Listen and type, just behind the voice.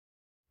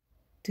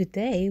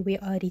Today we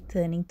are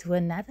returning to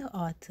another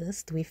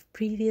artist we've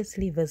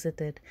previously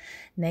visited,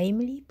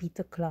 namely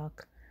Peter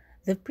Clarke.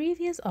 The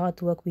previous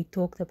artwork we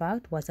talked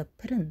about was a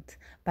print,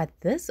 but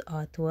this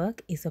artwork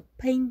is a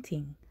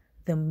painting.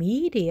 The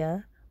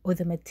media or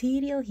the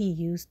material he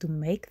used to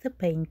make the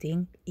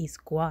painting is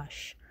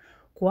gouache.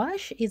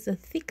 Gouache is a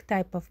thick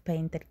type of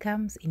paint that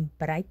comes in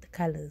bright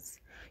colors.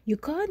 You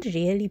can't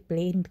really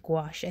blend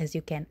gouache as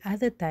you can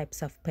other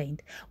types of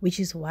paint, which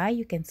is why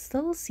you can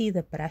still see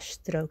the brush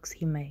strokes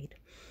he made.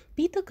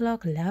 Peter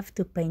Clarke loved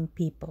to paint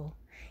people.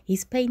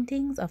 His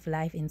paintings of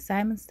life in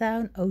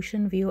Simonstown,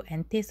 Ocean View,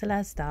 and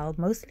Tesselaarsdal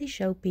mostly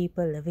show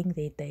people living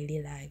their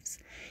daily lives.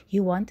 He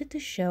wanted to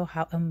show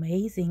how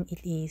amazing it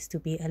is to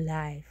be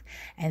alive,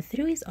 and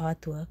through his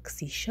artworks,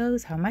 he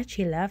shows how much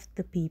he loved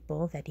the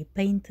people that he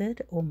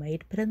painted or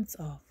made prints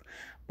of.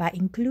 By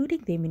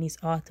including them in his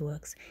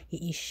artworks,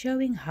 he is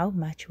showing how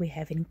much we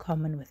have in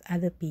common with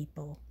other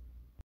people.